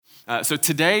So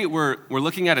today we're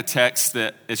looking at a text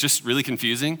that is just really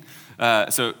confusing.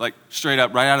 So like straight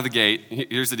up, right out of the gate,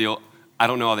 here's the deal. I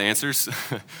don't know all the answers.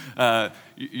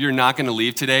 You're not going to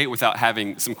leave today without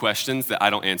having some questions that I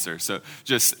don't answer. So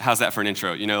just how's that for an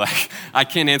intro? Like I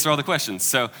can't answer all the questions.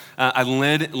 So I'm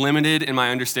limited in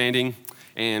my understanding,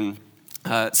 and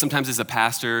sometimes as a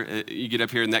pastor, you get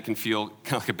up here and that can feel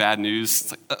kind of like a bad news.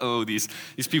 It's like,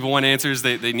 these people want answers.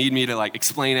 They need me to like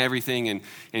explain everything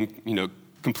and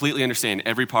completely understand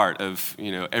every part of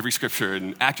every scripture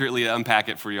and accurately unpack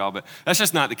it for y'all. But that's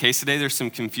just not the case today. There's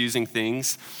some confusing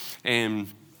things, and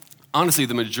honestly,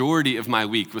 the majority of my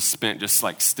week was spent just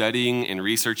like studying and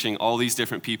researching all these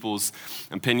different people's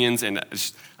opinions, and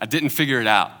I didn't figure it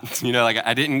out.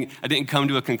 I didn't come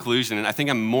to a conclusion, and I think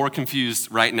I'm more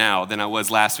confused right now than I was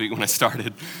last week when I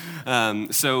started.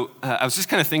 So I was just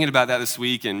kind of thinking about that this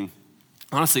week, and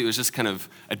honestly, it was just kind of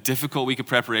a difficult week of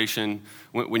preparation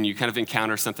when you kind of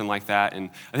encounter something like that.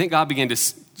 And I think God began to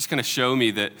just kind of show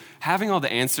me that having all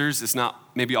the answers is not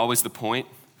maybe always the point.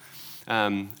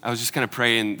 I was just kind of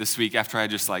praying this week after I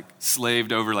just like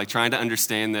slaved over like trying to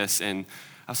understand this, and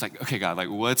I was like, okay, God, like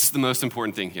what's the most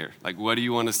important thing here? Like what do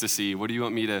you want us to see? What do you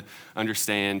want me to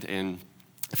understand? And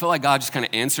I felt like God just kind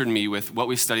of answered me with what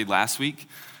we studied last week.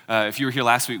 If you were here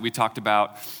last week, we talked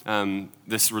about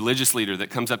this religious leader that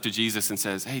comes up to Jesus and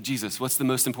says, hey, Jesus, what's the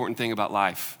most important thing about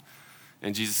life?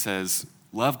 And Jesus says,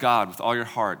 love God with all your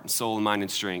heart and soul and mind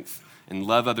and strength, and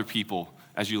love other people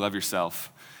as you love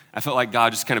yourself. I felt like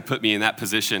God just kind of put me in that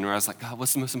position where I was like, God,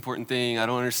 what's the most important thing? I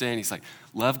don't understand. He's like,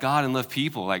 love God and love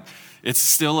people. Like, it's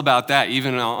still about that,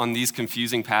 even on these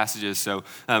confusing passages. So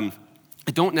I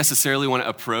don't necessarily want to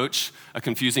approach a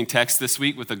confusing text this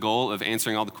week with the goal of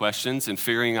answering all the questions and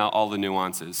figuring out all the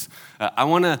nuances. I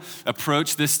want to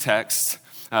approach this text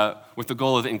with the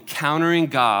goal of encountering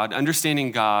God,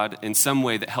 understanding God in some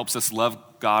way that helps us love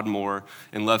God more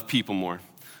and love people more.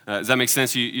 Does that make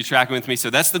sense? You tracking with me? So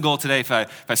that's the goal today. If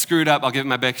I screw it up, I'll give it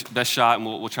my best shot, and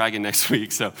we'll try again next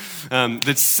week. So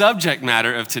the subject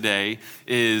matter of today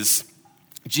is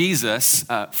Jesus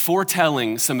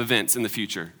foretelling some events in the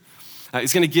future.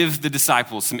 He's going to give the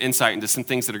disciples some insight into some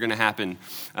things that are going to happen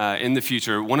in the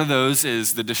future. One of those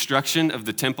is the destruction of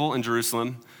the temple in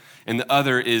Jerusalem, and the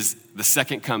other is the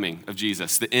second coming of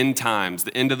Jesus, the end times,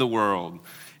 the end of the world.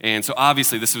 And so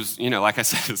obviously this was, like I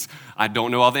said, I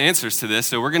don't know all the answers to this,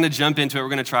 so we're going to jump into it. We're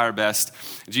going to try our best.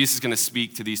 Jesus is going to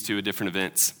speak to these two different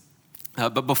events.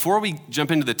 But before we jump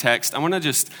into the text, I want to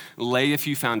just lay a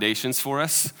few foundations for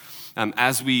us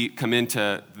as we come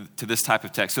into this type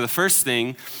of text. So the first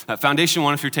thing, foundation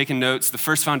one, if you're taking notes, the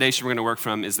first foundation we're going to work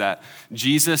from is that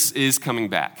Jesus is coming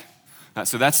back.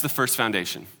 So that's the first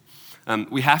foundation.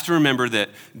 We have to remember that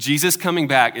Jesus coming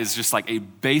back is just like a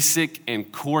basic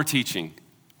and core teaching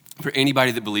for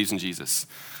anybody that believes in Jesus.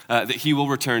 That he will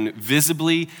return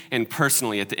visibly and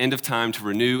personally at the end of time to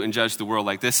renew and judge the world.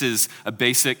 Like this is a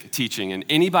basic teaching, and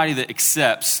anybody that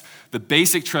accepts the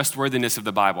basic trustworthiness of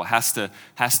the Bible has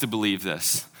to believe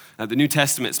this. The New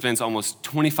Testament spends almost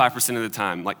 25% of the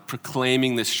time like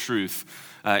proclaiming this truth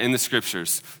in the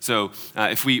scriptures. So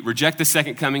if we reject the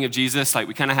second coming of Jesus, like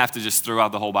we kind of have to just throw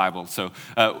out the whole Bible. So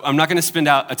I'm not going to spend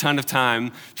out a ton of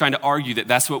time trying to argue that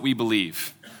that's what we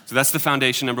believe. So that's the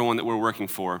foundation number one that we're working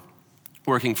from.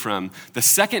 The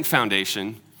second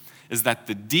foundation is that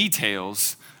the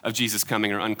details of Jesus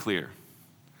coming are unclear.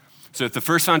 So if the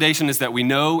first foundation is that we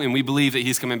know and we believe that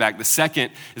he's coming back, the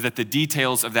second is that the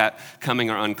details of that coming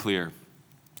are unclear.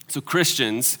 So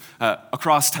Christians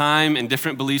across time and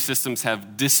different belief systems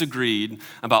have disagreed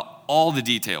about all the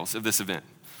details of this event.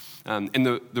 And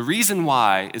the reason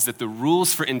why is that the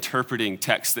rules for interpreting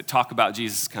texts that talk about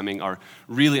Jesus coming are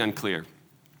really unclear.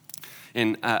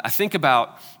 And I think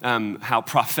about how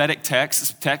prophetic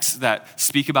texts that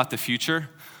speak about the future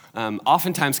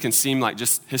oftentimes can seem like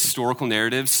just historical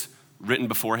narratives written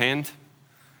beforehand.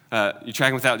 You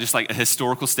tracking without just like a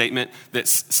historical statement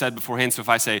that's said beforehand. So if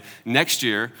I say, next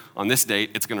year on this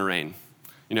date, it's going to rain.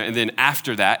 And then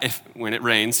after that, when it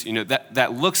rains,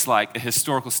 that looks like a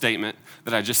historical statement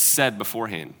that I just said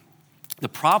beforehand. The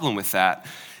problem with that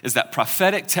is that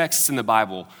prophetic texts in the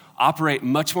Bible operate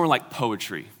much more like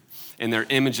poetry in their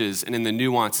images and in the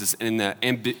nuances and in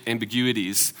the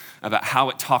ambiguities about how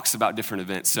it talks about different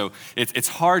events. So it's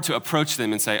hard to approach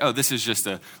them and say, oh, this is just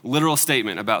a literal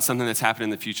statement about something that's happening in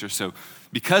the future. So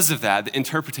because of that, the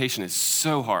interpretation is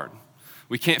so hard.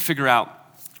 We can't figure out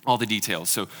all the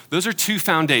details. So those are two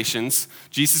foundations.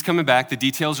 Jesus coming back, the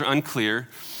details are unclear.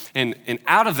 And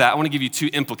out of that, I want to give you two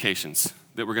implications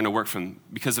that we're going to work from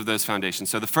because of those foundations.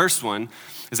 So the first one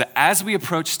is that as we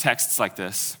approach texts like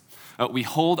this, we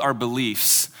hold our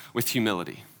beliefs with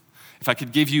humility. if I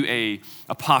could give you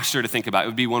a posture to think about, it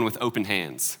would be one with open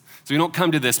hands. So we don't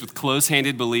come to this with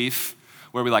closed-handed belief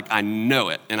where we're like, I know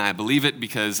it, and I believe it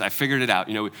because I figured it out.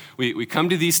 We come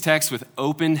to these texts with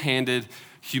open-handed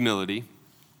humility.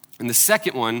 And the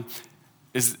second one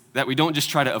is that we don't just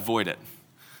try to avoid it.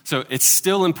 So it's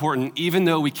still important, even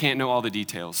though we can't know all the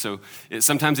details. So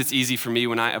sometimes it's easy for me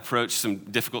when I approach some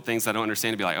difficult things I don't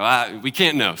understand to be like, we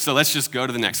can't know, so let's just go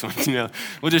to the next one.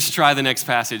 We'll just try the next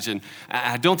passage. And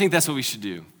I don't think that's what we should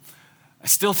do. I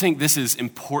still think this is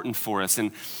important for us.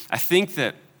 And I think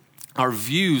that our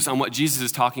views on what Jesus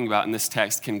is talking about in this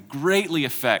text can greatly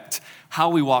affect how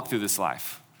we walk through this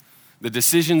life. The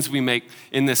decisions we make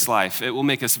in this life, it will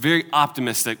make us very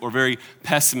optimistic or very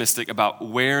pessimistic about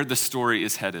where the story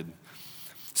is headed.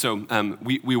 So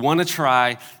we want to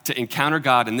try to encounter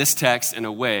God in this text in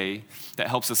a way that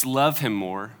helps us love him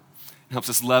more and helps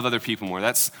us love other people more.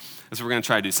 That's what we're going to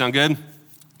try to do. Sound good?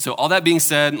 So all that being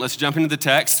said, let's jump into the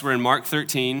text. We're in Mark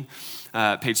 13,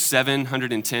 page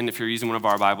 710 if you're using one of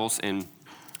our Bibles. And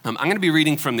I'm going to be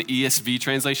reading from the ESV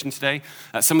translation today.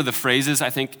 Some of the phrases,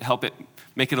 I think, help it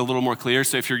make it a little more clear.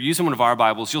 So if you're using one of our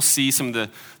Bibles, you'll see some of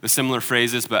the similar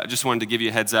phrases, but I just wanted to give you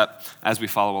a heads up as we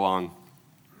follow along.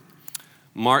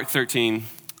 Mark 13,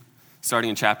 starting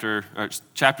in chapter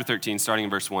 13, starting in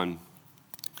verse 1.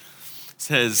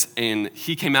 Says, and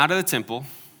he came out of the temple.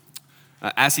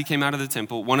 As he came out of the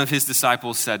temple, one of his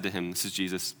disciples said to him, this is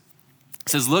Jesus,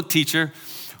 says, look, teacher,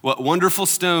 what wonderful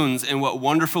stones and what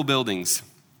wonderful buildings.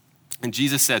 And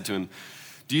Jesus said to him,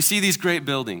 do you see these great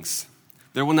buildings?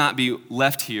 There will not be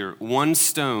left here one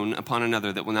stone upon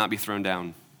another that will not be thrown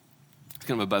down. It's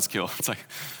kind of a buzzkill. It's like,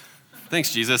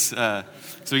 thanks, Jesus. So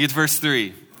we get to verse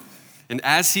 3. And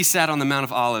as he sat on the Mount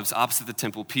of Olives opposite the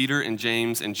temple, Peter and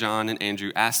James and John and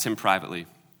Andrew asked him privately,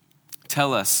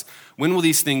 tell us, when will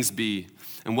these things be?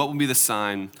 And what will be the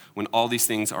sign when all these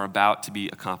things are about to be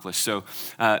accomplished? So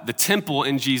the temple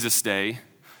in Jesus' day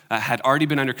had already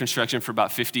been under construction for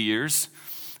about 50 years,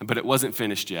 but it wasn't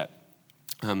finished yet.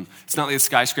 It's not like the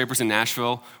skyscrapers in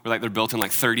Nashville where they're built in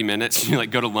 30 minutes. You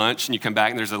go to lunch and you come back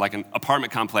and there's an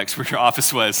apartment complex where your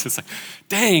office was. It's like,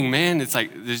 dang, man.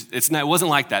 It wasn't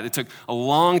like that. It took a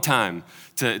long time.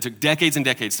 It took decades and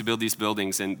decades to build these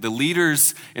buildings. And the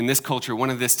leaders in this culture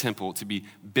wanted this temple to be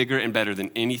bigger and better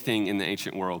than anything in the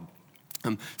ancient world.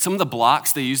 Some of the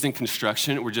blocks they used in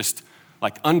construction were just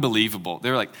unbelievable.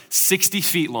 They were 60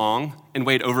 feet long and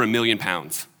weighed over 1 million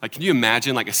pounds. Can you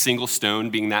imagine a single stone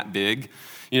being that big?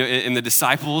 And the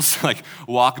disciples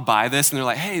walk by this and they're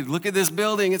like, hey, look at this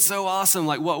building. It's so awesome.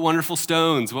 What wonderful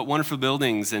stones, what wonderful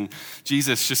buildings. And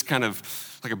Jesus just kind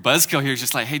of like a buzzkill here is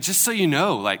just hey, just so you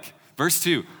know, verse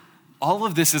 2, all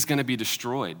of this is going to be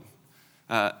destroyed.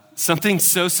 Something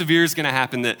so severe is going to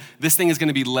happen that this thing is going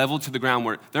to be leveled to the ground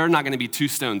where there are not going to be two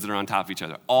stones that are on top of each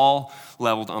other, all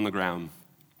leveled on the ground.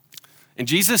 And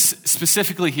Jesus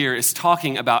specifically here is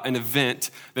talking about an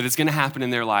event that is going to happen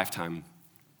in their lifetime.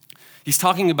 He's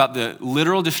talking about the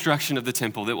literal destruction of the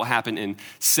temple that will happen in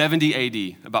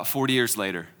 70 AD, about 40 years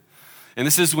later. And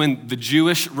this is when the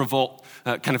Jewish revolt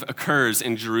kind of occurs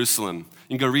in Jerusalem.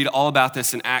 You can go read all about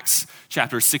this in Acts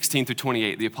chapters 16 through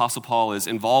 28. The Apostle Paul is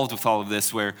involved with all of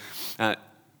this where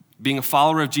being a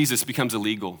follower of Jesus becomes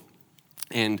illegal.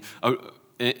 And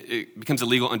it becomes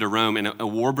illegal under Rome. And a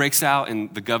war breaks out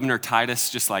and the governor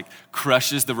Titus just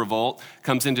crushes the revolt,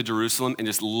 comes into Jerusalem and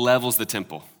just levels the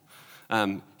temple.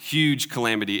 Huge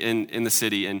calamity in the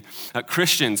city. And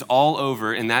Christians all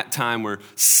over in that time were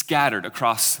scattered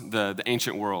across the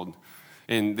ancient world.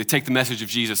 And they take the message of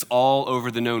Jesus all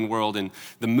over the known world. And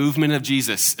the movement of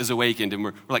Jesus is awakened. And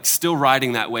we're still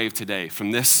riding that wave today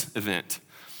from this event.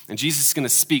 And Jesus is going to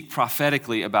speak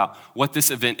prophetically about what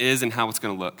this event is and how it's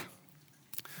going to look.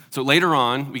 So later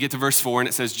on, we get to verse 4 and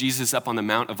it says Jesus up on the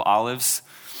Mount of Olives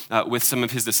with some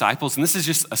of his disciples. And this is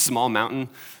just a small mountain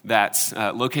that's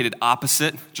located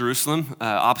opposite Jerusalem,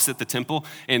 opposite the temple.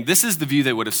 And this is the view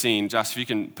they would have seen. Josh, if you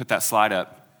can put that slide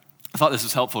up. I thought this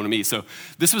was helpful to me. So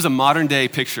this was a modern day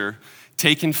picture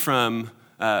taken from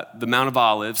the Mount of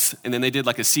Olives, and then they did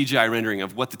a CGI rendering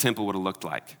of what the temple would have looked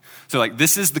like. So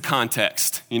this is the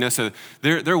context, so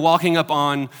they're walking up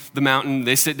on the mountain,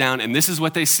 they sit down, and this is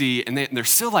what they see, and they're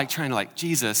still trying to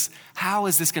Jesus, how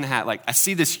is this gonna happen? I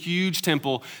see this huge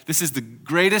temple, this is the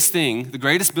greatest thing, the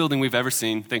greatest building we've ever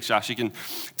seen. Thanks, Josh, you can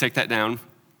take that down.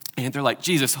 And they're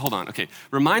Jesus, hold on, okay,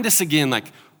 remind us again,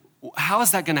 how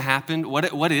is that gonna happen?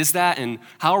 What is that, and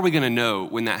how are we gonna know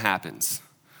when that happens?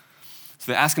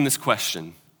 So they ask him this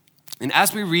question. And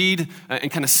as we read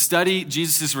and kind of study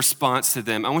Jesus' response to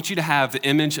them, I want you to have the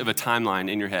image of a timeline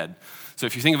in your head. So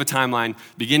if you think of a timeline,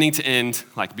 beginning to end,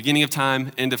 like beginning of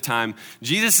time, end of time,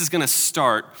 Jesus is going to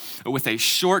start with a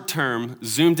short-term,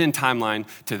 zoomed-in timeline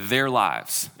to their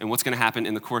lives and what's going to happen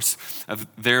in the course of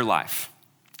their life.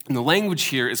 And the language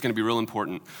here is going to be real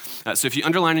important. So if you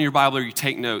underline in your Bible or you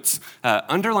take notes,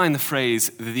 underline the phrase,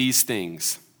 these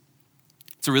things.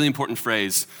 It's a really important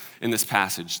phrase in this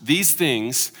passage. These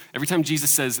things, every time Jesus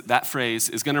says that phrase,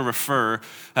 is going to refer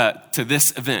to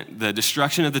this event, the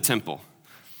destruction of the temple.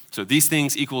 So these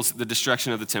things equals the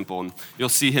destruction of the temple, and you'll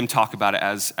see him talk about it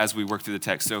as we work through the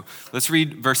text. So let's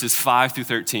read verses 5 through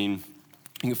 13.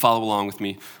 You can follow along with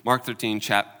me. Mark 13,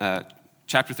 chapter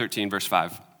 13, verse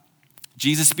 5.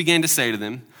 Jesus began to say to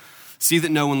them, "See that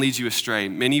no one leads you astray.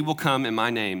 Many will come in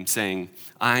my name, saying,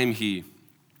 'I am he.'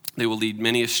 They will lead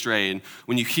many astray. And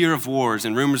when you hear of wars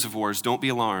and rumors of wars, don't be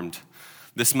alarmed.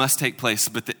 This must take place,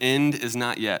 but the end is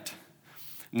not yet.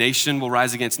 Nation will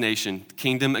rise against nation,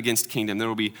 kingdom against kingdom. There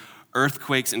will be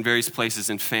earthquakes in various places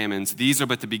and famines. These are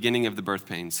but the beginning of the birth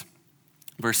pains."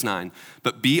 Verse 9,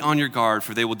 "But be on your guard,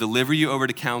 for they will deliver you over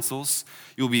to councils.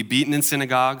 You will be beaten in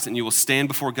synagogues, and you will stand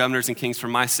before governors and kings for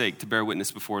my sake to bear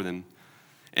witness before them.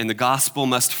 And the gospel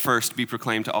must first be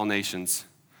proclaimed to all nations.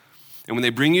 And when they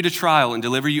bring you to trial and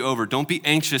deliver you over, don't be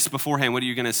anxious beforehand. What are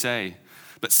you going to say?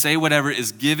 But say whatever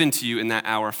is given to you in that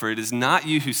hour, for it is not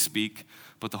you who speak,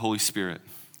 but the Holy Spirit."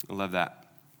 I love that.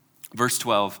 Verse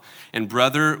 12, "And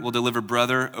brother will deliver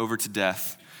brother over to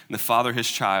death, and the father his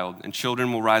child, and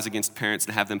children will rise against parents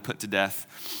and have them put to death.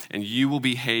 And you will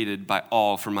be hated by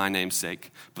all for my name's sake,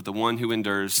 but the one who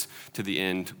endures to the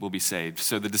end will be saved."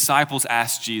 So the disciples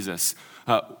asked Jesus,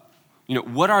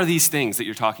 what are these things that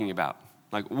you're talking about?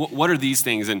 Like, what are these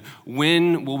things, and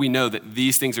when will we know that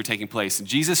these things are taking place? And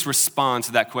Jesus responds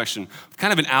to that question with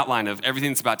kind of an outline of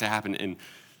everything that's about to happen. And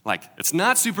it's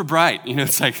not super bright.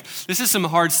 It's like, this is some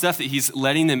hard stuff that he's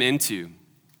letting them into.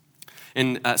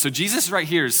 And so Jesus right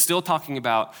here is still talking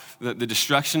about the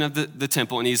destruction of the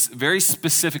temple, and he's very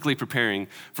specifically preparing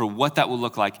for what that will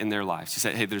look like in their lives. He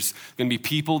said, hey, there's going to be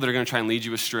people that are going to try and lead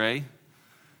you astray,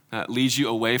 lead you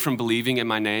away from believing in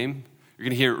my name. You're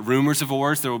going to hear rumors of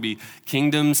wars. There will be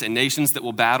kingdoms and nations that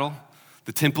will battle.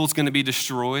 The temple's going to be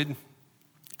destroyed.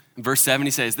 In verse 7,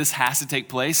 he says, this has to take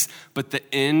place, but the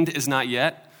end is not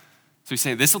yet. So he's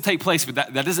saying this will take place, but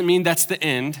that doesn't mean that's the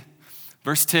end.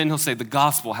 Verse 10, he'll say the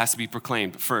gospel has to be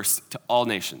proclaimed first to all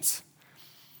nations.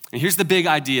 And here's the big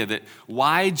idea that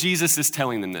why Jesus is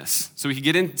telling them this. So we can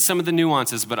get into some of the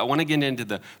nuances, but I want to get into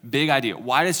the big idea.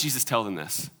 Why does Jesus tell them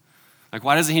this?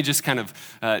 Why doesn't he just kind of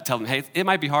tell them, hey, it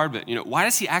might be hard, but why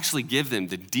does he actually give them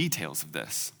the details of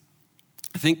this?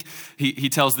 I think he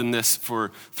tells them this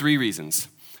for three reasons: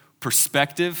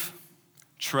 perspective,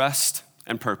 trust,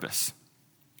 and purpose.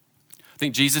 I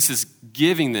think Jesus is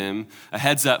giving them a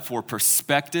heads up for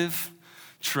perspective,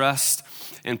 trust,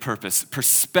 and purpose.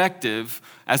 Perspective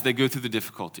as they go through the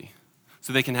difficulty,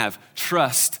 so they can have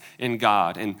trust in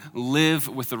God and live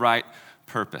with the right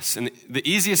purpose. And the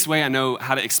easiest way I know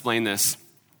how to explain this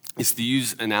is to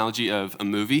use an analogy of a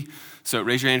movie. So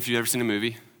raise your hand if you've ever seen a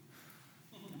movie.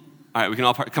 All right, we can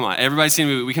all, come on, everybody's seen a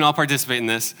movie. We can all participate in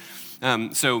this.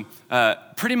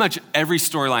 Pretty much every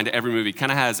storyline to every movie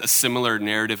kind of has a similar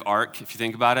narrative arc, if you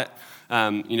think about it.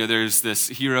 There's this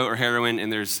hero or heroine,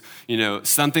 and there's,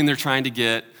 something they're trying to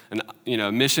get,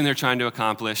 a mission they're trying to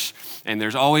accomplish, and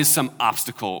there's always some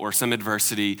obstacle or some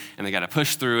adversity, and they got to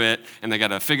push through it, and they got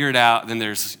to figure it out. Then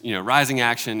there's, rising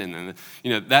action, and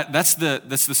then, that's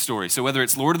the story. So whether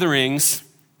it's Lord of the Rings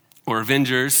or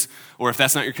Avengers, or if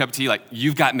that's not your cup of tea,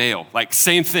 You've Got Mail,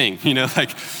 same thing,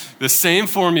 the same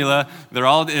formula.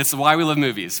 It's why we love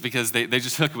movies, because they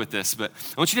just hook with this. But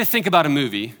I want you to think about a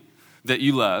movie that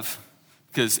you love,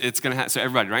 because it's going to have, so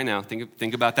everybody right now,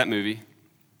 think about that movie,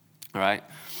 all right?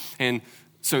 And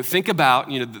so think about,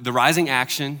 the rising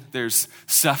action, there's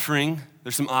suffering,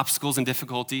 there's some obstacles and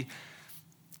difficulty.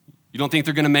 You don't think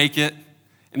they're going to make it,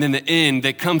 and then the end,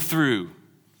 they come through.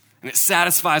 And it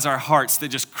satisfies our hearts that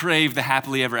just crave the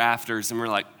happily ever afters. And we're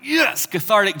like, yes,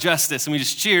 cathartic justice. And we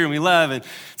just cheer and we love. And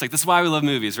it's that's why we love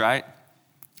movies, right?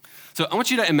 So I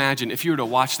want you to imagine if you were to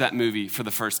watch that movie for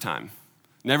the first time,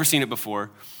 never seen it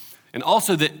before, and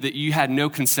also that you had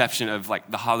no conception of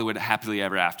the Hollywood happily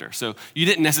ever after. So you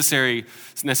didn't necessarily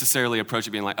approach it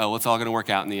being oh, it's all going to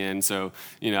work out in the end. So,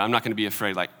 I'm not going to be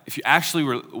afraid. If you actually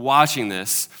were watching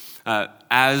this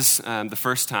as the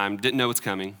first time, didn't know what's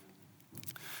coming,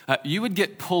 you would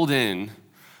get pulled in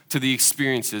to the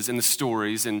experiences and the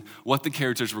stories and what the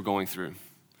characters were going through.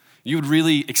 You would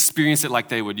really experience it like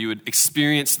they would. You would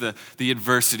experience the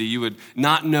adversity. You would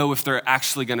not know if they're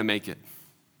actually going to make it.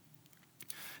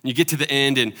 You get to the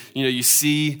end and you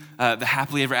see the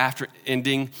happily ever after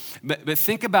ending. But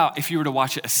think about if you were to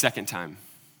watch it a second time.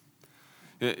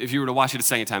 If you were to watch it a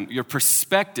second time, your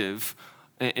perspective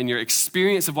and your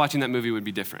experience of watching that movie would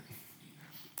be different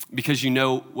because you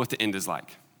know what the end is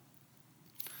like.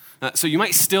 So you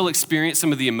might still experience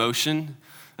some of the emotion,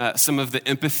 some of the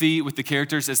empathy with the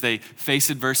characters as they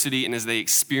face adversity and as they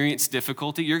experience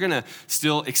difficulty. You're going to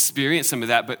still experience some of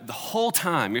that, but the whole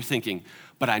time you're thinking,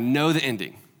 but I know the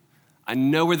ending. I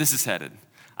know where this is headed.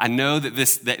 I know that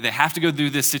they have to go through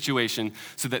this situation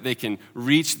so that they can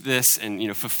reach this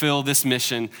and fulfill this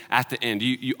mission at the end.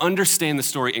 You understand the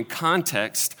story in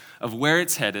context of where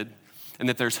it's headed and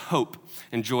that there's hope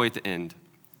and joy at the end.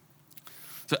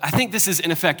 So I think this is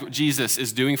in effect what Jesus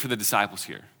is doing for the disciples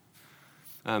here.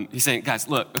 He's saying, guys,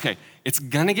 look, okay, it's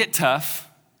gonna get tough.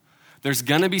 There's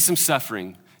gonna be some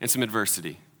suffering and some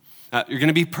adversity. You're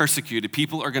gonna be persecuted.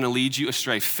 People are gonna lead you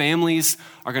astray. Families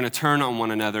are gonna turn on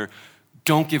one another.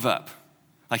 Don't give up.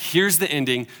 Like, here's the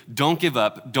ending. Don't give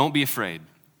up. Don't be afraid.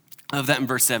 I love that in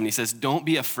verse 7. He says, don't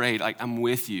be afraid. Like, I'm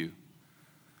with you.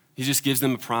 He just gives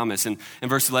them a promise. And in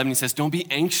verse 11, he says, don't be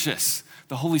anxious.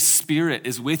 The Holy Spirit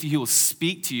is with you. He will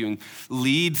speak to you and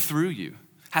lead through you.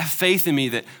 Have faith in me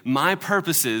that my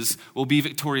purposes will be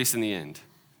victorious in the end.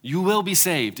 You will be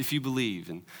saved if you believe.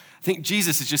 And I think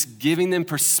Jesus is just giving them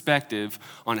perspective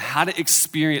on how to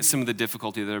experience some of the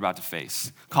difficulty they're about to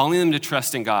face, calling them to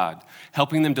trust in God,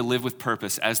 helping them to live with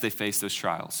purpose as they face those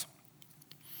trials.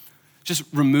 Just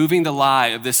removing the lie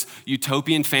of this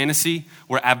utopian fantasy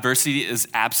where adversity is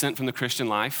absent from the Christian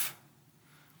life.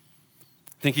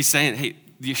 I think he's saying, hey,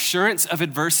 the assurance of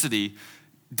adversity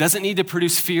doesn't need to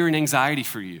produce fear and anxiety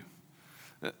for you.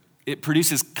 It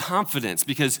produces confidence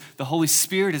because the Holy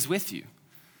Spirit is with you.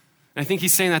 And I think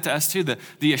he's saying that to us too.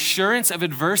 The assurance of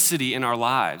adversity in our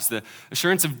lives, the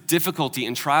assurance of difficulty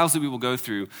and trials that we will go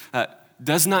through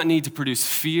does not need to produce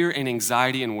fear and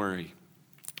anxiety and worry.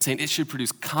 Saying it should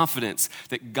produce confidence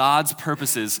that God's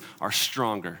purposes are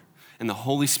stronger and the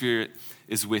Holy Spirit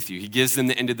is with you. He gives them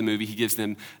the end of the movie. He gives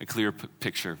them a clear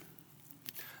picture.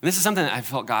 And this is something that I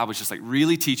felt God was just like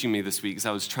really teaching me this week as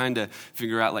I was trying to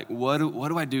figure out like, what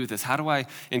do I do with this? How do I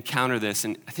encounter this?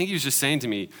 And I think he was just saying to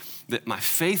me that my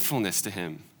faithfulness to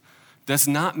him does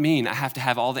not mean I have to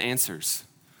have all the answers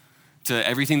to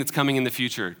everything that's coming in the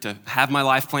future, to have my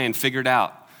life plan figured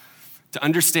out, to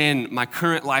understand my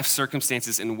current life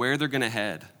circumstances and where they're gonna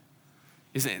head.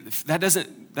 That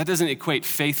doesn't equate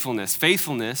faithfulness.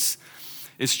 Faithfulness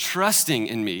is trusting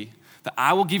in me that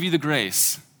I will give you the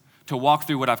grace to walk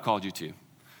through what I've called you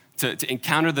to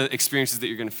encounter the experiences that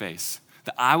you're gonna face.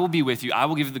 That I will be with you, I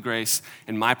will give you the grace,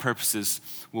 and my purposes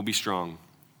will be strong.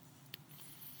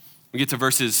 We get to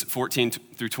verses 14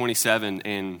 through 27,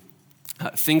 and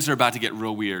things are about to get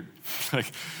real weird. Like,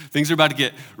 things are about to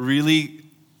get really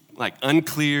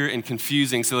unclear and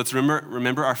confusing. So let's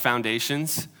remember our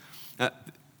foundations.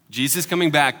 Jesus is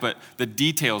coming back, but the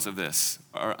details of this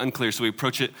are unclear, so we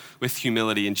approach it with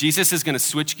humility. And Jesus is gonna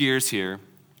switch gears here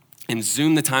and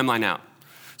zoom the timeline out.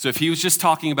 So if he was just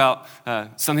talking about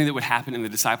something that would happen in the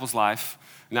disciples' life,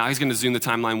 now he's gonna zoom the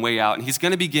timeline way out, and he's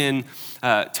gonna begin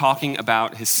talking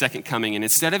about his second coming. And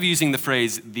instead of using the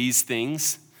phrase, these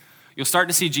things, you'll start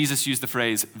to see Jesus use the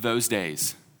phrase, those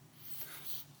days.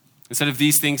 Instead of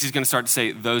these things, he's gonna start to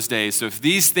say, those days. So if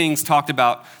these things talked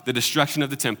about the destruction of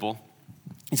the temple,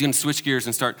 he's gonna switch gears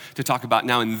and start to talk about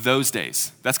now in those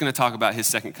days. That's gonna talk about his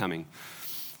second coming.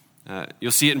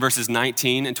 You'll see it in verses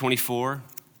 19 and 24.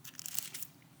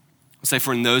 I'll say,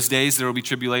 for in those days there will be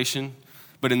tribulation,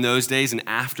 but in those days and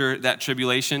after that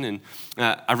tribulation, and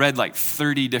I read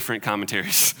 30 different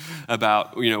commentaries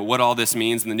about what all this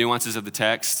means and the nuances of the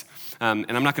text. And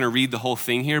I'm not going to read the whole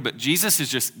thing here, but Jesus is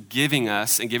just giving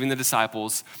us and giving the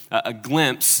disciples a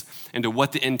glimpse into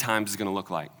what the end times is going to look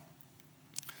like.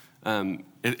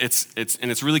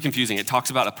 It's really confusing. It talks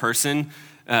about a person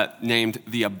named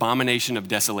the Abomination of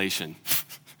Desolation.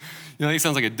 He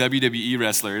sounds like a WWE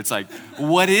wrestler. It's like,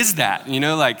 what is that?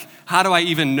 How do I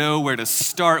even know where to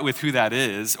start with who that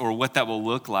is or what that will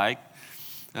look like?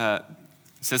 It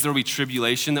says there will be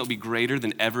tribulation that will be greater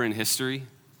than ever in history.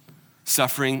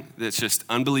 Suffering that's just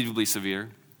unbelievably severe.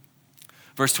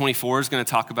 Verse 24 is going to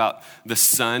talk about the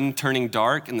sun turning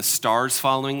dark and the stars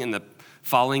falling and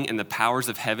the powers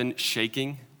of heaven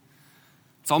shaking.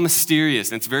 It's all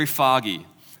mysterious and it's very foggy.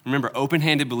 Remember,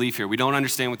 open-handed belief here. We don't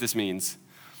understand what this means.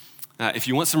 If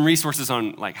you want some resources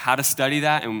on how to study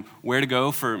that and where to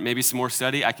go for maybe some more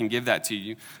study, I can give that to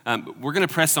you. We're going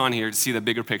to press on here to see the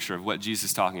bigger picture of what Jesus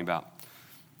is talking about.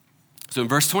 So in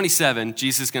verse 27,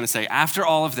 Jesus is going to say, after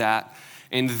all of that,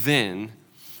 and then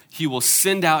he will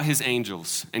send out his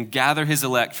angels and gather his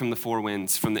elect from the four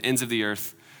winds, from the ends of the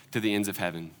earth to the ends of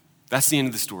heaven. That's the end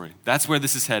of the story. That's where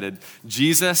this is headed.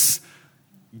 Jesus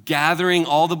gathering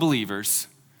all the believers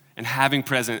and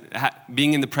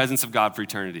being in the presence of God for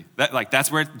eternity.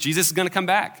 That's where Jesus is going to come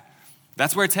back.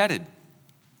 That's where it's headed.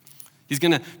 He's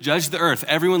going to judge the earth,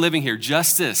 everyone living here.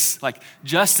 Justice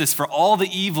for all the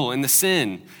evil and the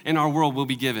sin in our world will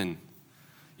be given.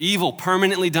 Evil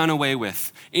permanently done away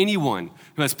with. Anyone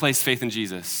who has placed faith in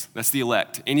Jesus, that's the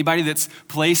elect. Anybody that's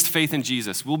placed faith in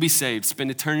Jesus will be saved,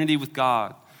 spend eternity with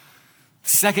God. The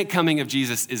second coming of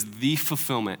Jesus is the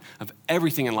fulfillment of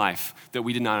everything in life that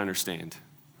we did not understand.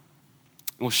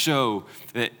 It will show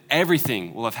that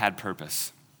everything will have had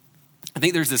purpose. I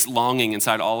think there's this longing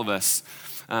inside all of us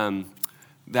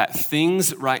that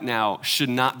things right now should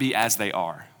not be as they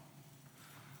are.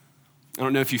 I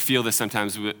don't know if you feel this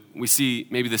sometimes. We see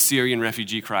maybe the Syrian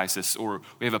refugee crisis, or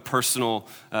we have a personal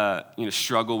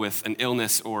struggle with an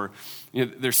illness, or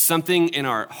there's something in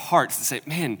our hearts that say,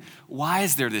 man, why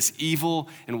is there this evil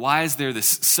and why is there this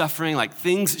suffering? Like,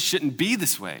 things shouldn't be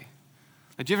this way.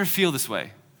 Like, do you ever feel this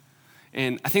way?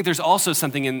 And I think there's also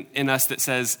something in us that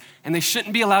says, and they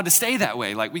shouldn't be allowed to stay that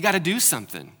way. Like, we got to do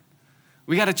something.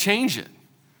 We got to change it.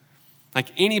 Like,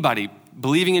 anybody,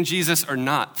 believing in Jesus or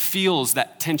not, feels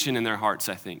that tension in their hearts,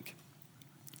 I think.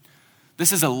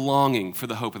 This is a longing for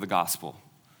the hope of the gospel.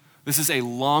 This is a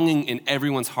longing in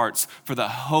everyone's hearts for the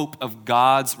hope of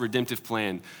God's redemptive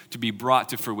plan to be brought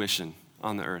to fruition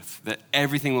on the earth, that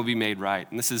everything will be made right.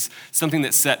 And this is something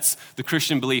that sets the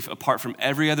Christian belief apart from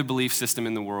every other belief system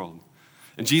in the world.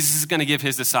 And Jesus is going to give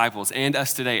his disciples and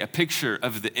us today a picture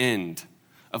of the end,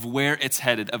 of where it's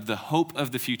headed, of the hope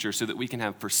of the future, so that we can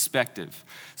have perspective,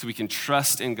 so we can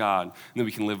trust in God, and then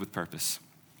we can live with purpose.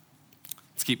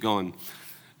 Let's keep going.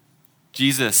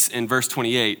 Jesus, in verse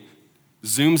 28,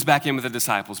 zooms back in with the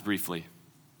disciples briefly.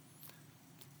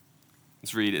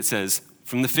 Let's read. It says,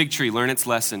 "From the fig tree, learn its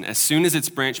lesson. As soon as its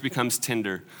branch becomes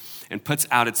tender and puts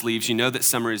out its leaves, you know that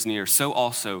summer is near. So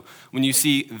also, when you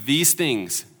see these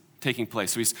things taking place."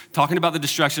 So he's talking about the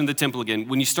destruction of the temple again.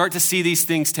 When you start to see these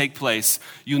things take place,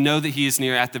 you'll know that he is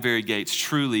near at the very gates.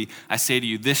 Truly, I say to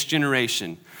you, this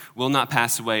generation will not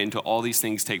pass away until all these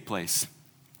things take place.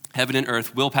 Heaven and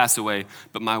earth will pass away,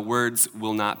 but my words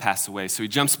will not pass away. So he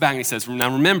jumps back and he says,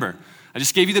 now remember, I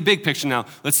just gave you the big picture. Now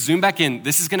let's zoom back in.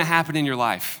 This is going to happen in your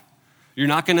life. You're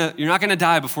not going to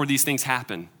die before these things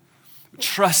happen.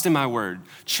 Trust in my word.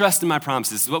 Trust in my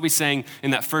promises. This is what we sang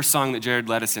in that first song that Jared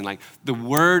led us in. Like, the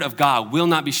word of God will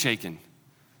not be shaken.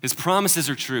 His promises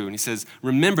are true. And he says,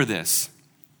 remember this.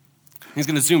 He's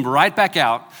going to zoom right back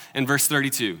out in verse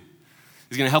 32.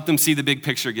 He's going to help them see the big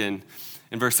picture again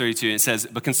in verse 32. And it says,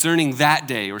 but concerning that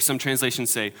day, or some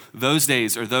translations say those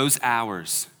days or those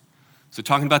hours. So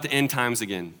talking about the end times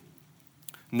again.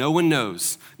 No one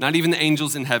knows, not even the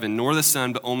angels in heaven, nor the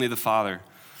Son, but only the Father.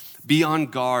 Be on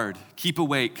guard, keep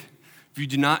awake, for you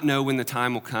do not know when the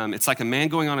time will come. It's like a man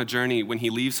going on a journey when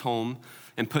he leaves home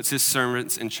and puts his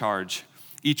servants in charge,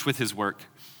 each with his work,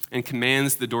 and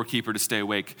commands the doorkeeper to stay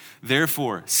awake.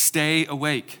 Therefore, stay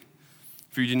awake,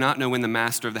 for you do not know when the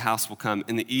master of the house will come,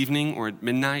 in the evening or at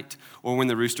midnight, or when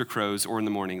the rooster crows, or in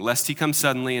the morning, lest he come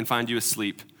suddenly and find you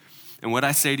asleep. And what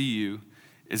I say to you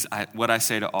is what I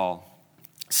say to all.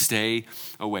 Stay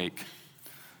awake.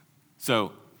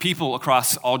 So, people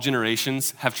across all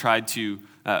generations have tried to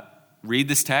read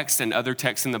this text and other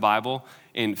texts in the Bible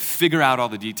and figure out all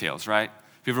the details, right?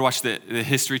 If you ever watched the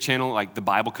History Channel, like the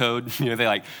Bible code, they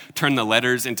like turn the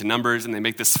letters into numbers and they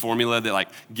make this formula that like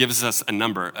gives us a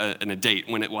number and a date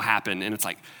when it will happen. And it's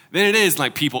like, then it is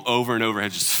like people over and over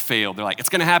have just failed. They're like, it's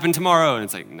going to happen tomorrow. And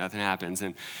it's like, nothing happens.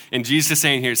 And Jesus is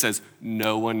saying here, says,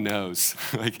 no one knows.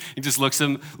 Like, he just looks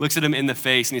at him in the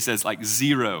face and he says like,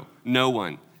 zero, no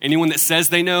one. Anyone that says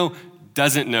they know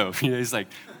doesn't know. He's like,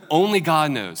 only God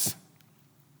knows.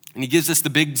 And he gives us the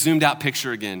big zoomed out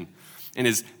picture again. And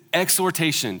his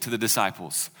exhortation to the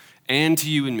disciples and to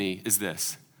you and me is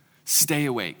this: stay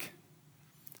awake.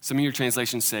 Some of your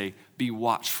translations say, be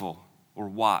watchful or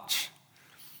watch.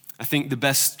 I think the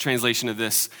best translation of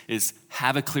this is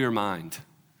have a clear mind.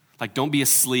 Like, don't be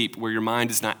asleep where your mind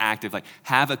is not active. Like,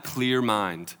 have a clear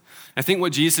mind. I think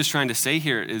what Jesus is trying to say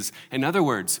here is, in other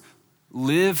words,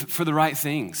 live for the right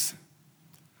things.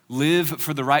 Live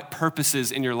for the right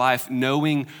purposes in your life,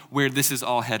 knowing where this is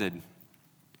all headed.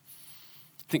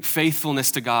 I think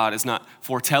faithfulness to God is not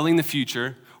foretelling the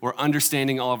future or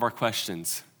understanding all of our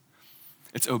questions.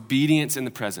 It's obedience in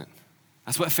the present.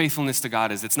 That's what faithfulness to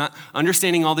God is. It's not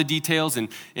understanding all the details and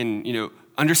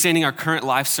understanding our current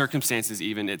life circumstances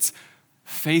even. It's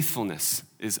Faithfulness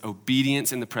is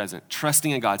obedience in the present,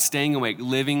 trusting in God, staying awake,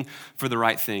 living for the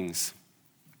right things.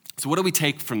 So what do we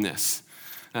take from this?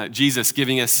 Jesus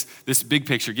giving us this big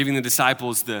picture, giving the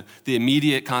disciples the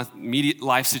immediate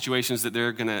life situations that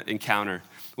they're going to encounter.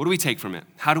 What do we take from it?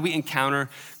 How do we encounter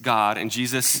God and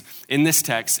Jesus in this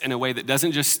text in a way that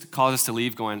doesn't just cause us to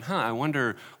leave going, I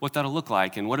wonder what that'll look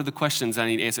like, and what are the questions I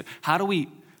need to answer? How do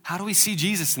we see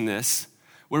Jesus in this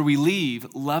where we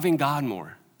leave loving God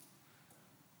more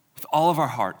with all of our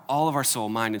heart, all of our soul,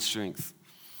 mind, and strength?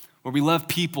 Where we love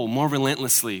people more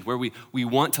relentlessly, where we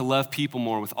want to love people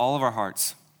more with all of our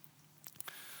hearts.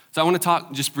 So I want to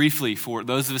talk just briefly for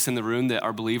those of us in the room that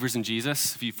are believers in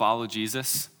Jesus, if you follow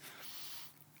Jesus.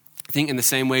 I think in the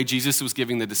same way Jesus was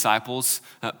giving the disciples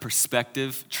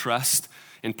perspective, trust,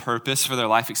 and purpose for their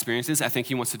life experiences, I think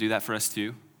he wants to do that for us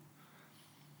too.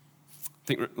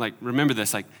 Remember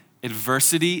this,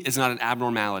 adversity is not an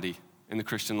abnormality in the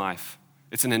Christian life.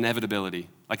 It's an inevitability.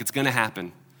 It's going to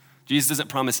happen. Jesus doesn't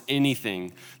promise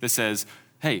anything that says,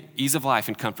 hey, ease of life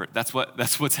and comfort. That's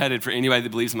what's headed for anybody that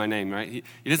believes in my name, right?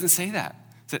 He doesn't say that.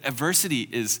 He said adversity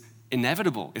is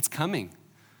inevitable. It's coming.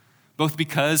 Both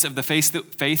because of the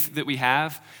faith that we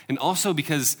have, and also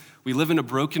because we live in a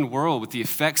broken world with the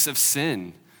effects of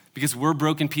sin, because we're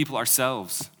broken people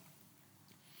ourselves.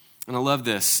 And I love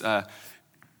this.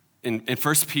 In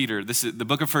 1 Peter, the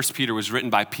book of 1 Peter was written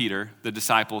by Peter, the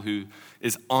disciple who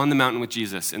is on the mountain with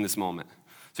Jesus in this moment.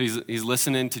 So he's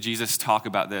listening to Jesus talk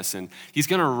about this, and he's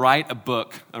going to write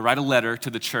a letter to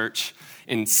the church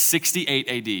in 68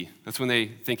 AD. That's when they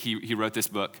think he wrote this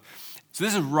book. So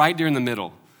this is right during the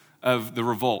middle of the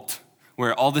revolt,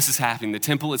 where all this is happening. The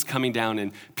temple is coming down,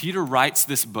 and Peter writes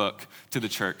this book to the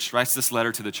church, writes this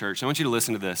letter to the church. I want you to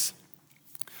listen to this.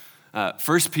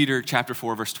 1 Peter chapter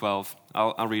 4, verse 12.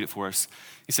 I'll read it for us.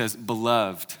 He says,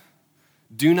 "Beloved,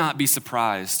 do not be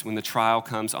surprised when the trial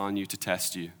comes on you to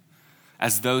test you,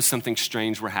 as though something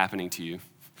strange were happening to you."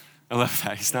 I love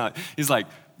that. He's like,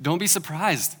 don't be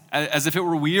surprised, as if it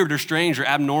were weird or strange or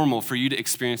abnormal for you to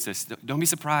experience this. Don't be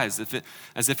surprised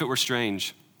as if it were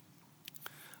strange.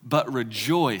 But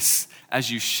rejoice as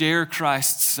you share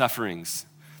Christ's sufferings,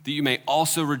 that you may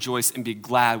also rejoice and be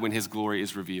glad when his glory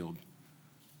is revealed.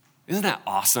 Isn't that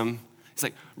awesome? It's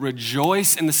like,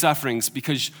 rejoice in the sufferings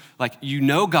because you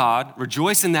know God,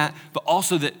 rejoice in that, but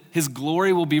also that his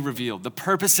glory will be revealed. The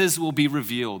purposes will be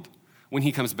revealed when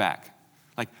he comes back.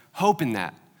 Hope in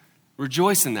that,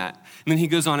 rejoice in that. And then he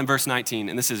goes on in verse 19,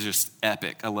 and this is just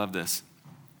epic. I love this.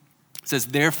 It says,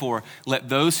 "Therefore, let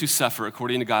those who suffer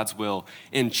according to God's will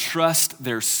entrust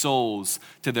their souls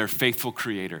to their faithful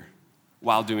Creator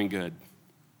while doing good."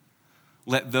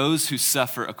 Let those who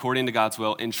suffer according to God's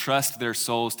will entrust their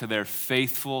souls to their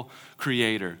faithful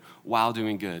Creator while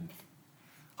doing good.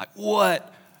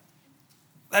 What?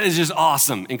 That is just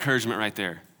awesome encouragement right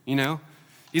there,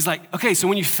 He's like, okay, so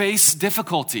when you face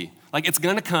difficulty, it's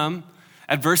gonna come,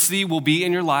 adversity will be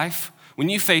in your life. When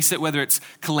you face it, whether it's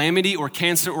calamity or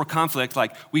cancer or conflict,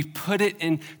 we put it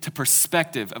into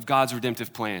perspective of God's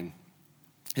redemptive plan.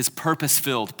 His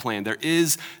purpose-filled plan. There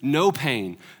is no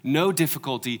pain, no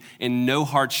difficulty, and no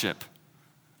hardship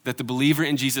that the believer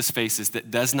in Jesus faces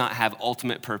that does not have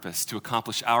ultimate purpose to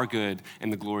accomplish our good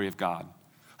and the glory of God.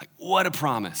 What a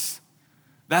promise.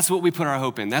 That's what we put our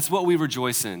hope in. That's what we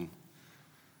rejoice in.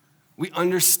 We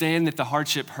understand that the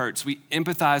hardship hurts. We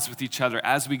empathize with each other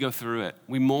as we go through it.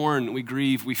 We mourn, we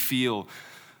grieve, we feel.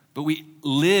 But we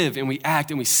live and we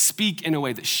act and we speak in a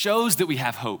way that shows that we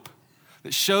have hope,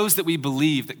 that shows that we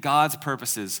believe that God's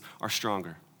purposes are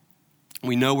stronger.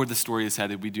 We know where the story is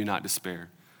headed. We do not despair.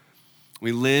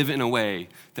 We live in a way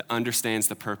that understands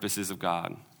the purposes of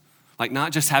God.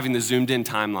 Not just having the zoomed in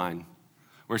timeline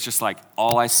where it's just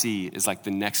all I see is the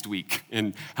next week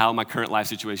and how my current life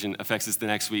situation affects us the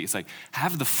next week. It's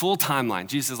have the full timeline.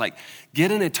 Jesus is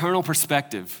get an eternal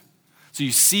perspective so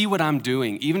you see what I'm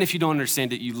doing. Even if you don't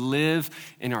understand it, you live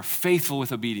and are faithful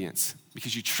with obedience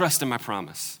because you trust in my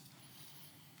promise.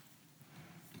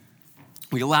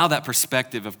 We allow that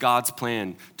perspective of God's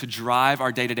plan to drive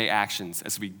our day-to-day actions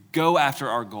as we go after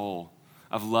our goal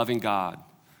of loving God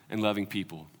and loving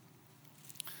people.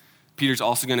 Peter's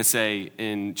also going to say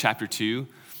in chapter 2,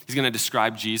 he's going to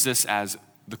describe Jesus as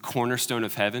the cornerstone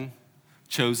of heaven,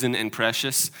 chosen and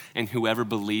precious, and whoever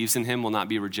believes in him will not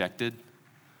be rejected.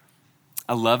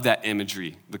 I love that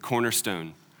imagery, the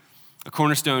cornerstone. A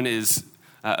cornerstone is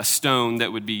a stone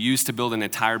that would be used to build an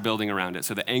entire building around it.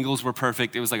 So the angles were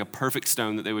perfect. It was a perfect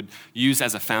stone that they would use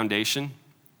as a foundation.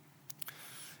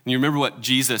 And you remember what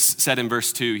Jesus said in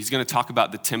verse 2. He's going to talk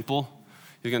about the temple.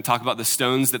 He's going to talk about the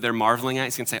stones that they're marveling at.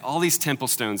 He's going to say, all these temple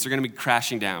stones, they're going to be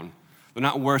crashing down. They're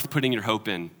not worth putting your hope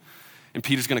in. And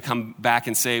Peter's going to come back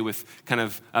and say with kind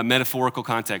of a metaphorical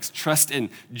context, trust in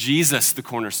Jesus, the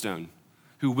cornerstone,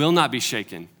 who will not be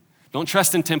shaken. Don't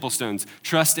trust in temple stones.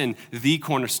 Trust in the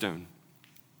cornerstone.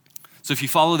 So if you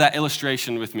follow that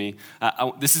illustration with me,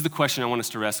 this is the question I want us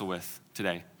to wrestle with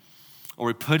today. Are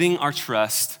we putting our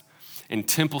trust in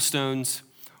temple stones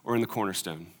or in the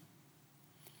cornerstone?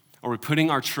 Are we putting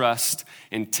our trust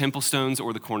in temple stones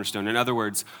or the cornerstone? In other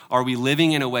words, are we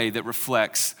living in a way that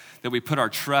reflects that we put our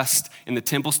trust in the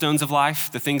temple stones of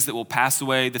life, the things that will pass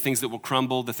away, the things that will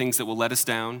crumble, the things that will let us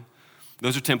down?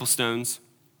 Those are temple stones.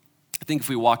 I think if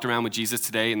we walked around with Jesus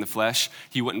today in the flesh,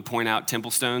 he wouldn't point out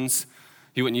temple stones.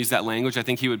 He wouldn't use that language. I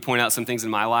think he would point out some things in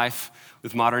my life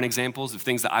with modern examples of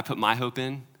things that I put my hope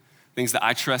in, things that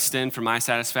I trust in for my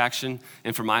satisfaction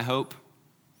and for my hope.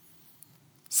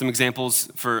 Some examples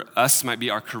for us might be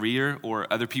our career or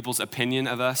other people's opinion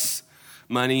of us,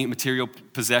 money, material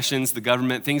possessions, the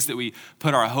government, things that we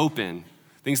put our hope in,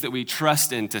 things that we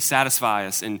trust in to satisfy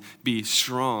us and be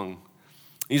strong.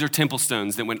 These are temple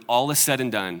stones that when all is said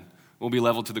and done will be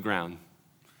leveled to the ground,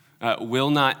 will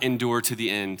not endure to the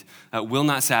end, will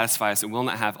not satisfy us, and will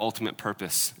not have ultimate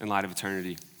purpose in light of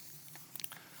eternity.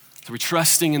 So are we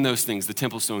trusting in those things, the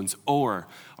temple stones, or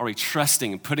are we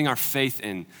trusting and putting our faith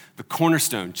in the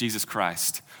cornerstone, Jesus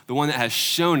Christ, the one that has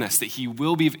shown us that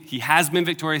he has been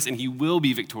victorious and he will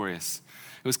be victorious?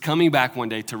 It was coming back one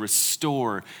day to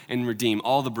restore and redeem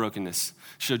all the brokenness,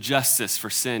 show justice for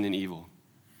sin and evil.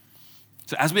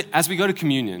 So as we go to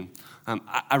communion,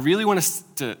 I really want us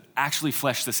to actually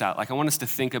flesh this out. Like I want us to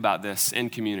think about this in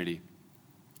community.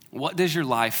 What does your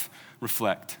life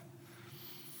reflect?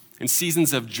 In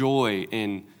seasons of joy,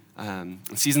 in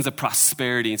seasons of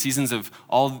prosperity, in seasons of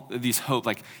all of these hope,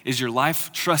 like is your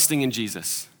life trusting in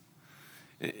Jesus?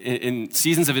 In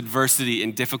seasons of adversity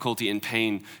and difficulty and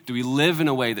pain, do we live in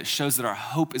a way that shows that our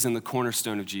hope is in the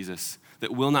cornerstone of Jesus,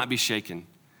 that will not be shaken?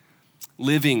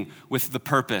 Living with the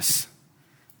purpose,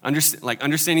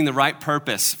 understanding the right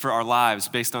purpose for our lives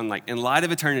based on in light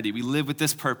of eternity, we live with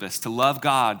this purpose to love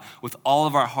God with all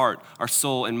of our heart, our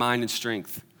soul, and mind and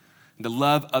strength. To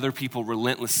love other people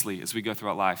relentlessly as we go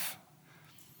throughout life.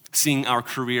 Seeing our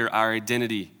career, our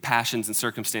identity, passions, and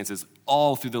circumstances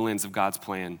all through the lens of God's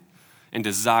plan and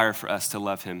desire for us to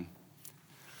love him.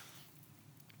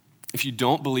 If you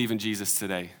don't believe in Jesus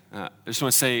today, I just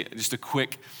want to say just a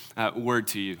quick word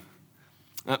to you.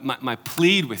 My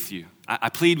plead with you, I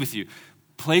plead with you,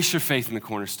 place your faith in the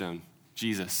cornerstone,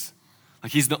 Jesus.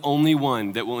 Like he's the only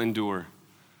one that will endure.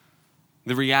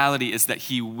 The reality is that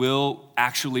he will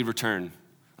actually return.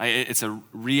 It's a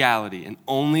reality, and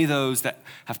only those that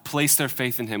have placed their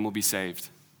faith in him will be saved.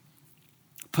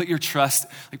 Put your trust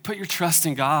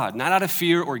in God, not out of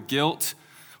fear or guilt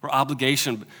or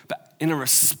obligation, but in a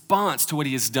response to what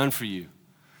he has done for you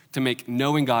to make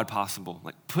knowing God possible.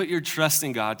 Put your trust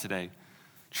in God today.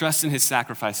 Trust in his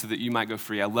sacrifice so that you might go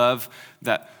free. I love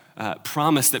that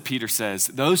promise that Peter says,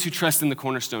 those who trust in the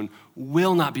cornerstone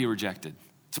will not be rejected.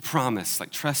 It's a promise,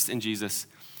 trust in Jesus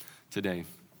today.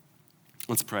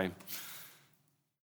 Let's pray.